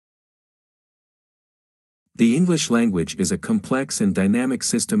The English language is a complex and dynamic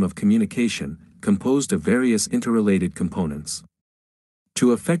system of communication, composed of various interrelated components.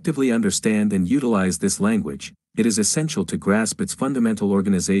 To effectively understand and utilize this language, it is essential to grasp its fundamental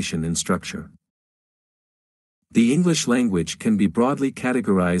organization and structure. The English language can be broadly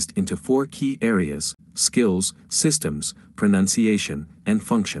categorized into four key areas: skills, systems, pronunciation, and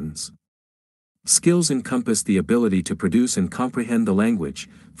functions. Skills encompass the ability to produce and comprehend the language,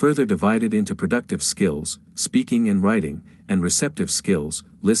 further divided into productive skills, speaking and writing, and receptive skills,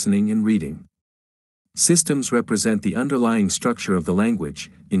 listening and reading. Systems represent the underlying structure of the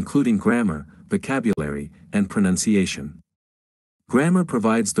language, including grammar, vocabulary, and pronunciation. Grammar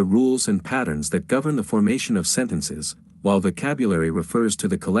provides the rules and patterns that govern the formation of sentences, while vocabulary refers to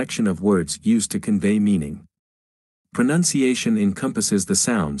the collection of words used to convey meaning. Pronunciation encompasses the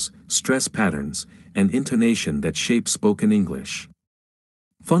sounds, stress patterns, and intonation that shape spoken English.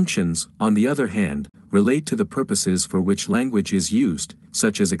 Functions, on the other hand, relate to the purposes for which language is used,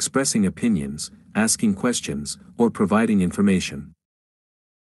 such as expressing opinions, asking questions, or providing information.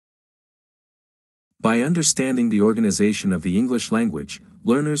 By understanding the organization of the English language,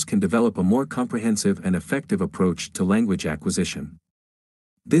 learners can develop a more comprehensive and effective approach to language acquisition.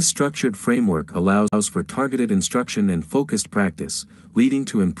 This structured framework allows for targeted instruction and focused practice, leading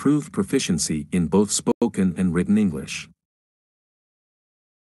to improved proficiency in both spoken and written English.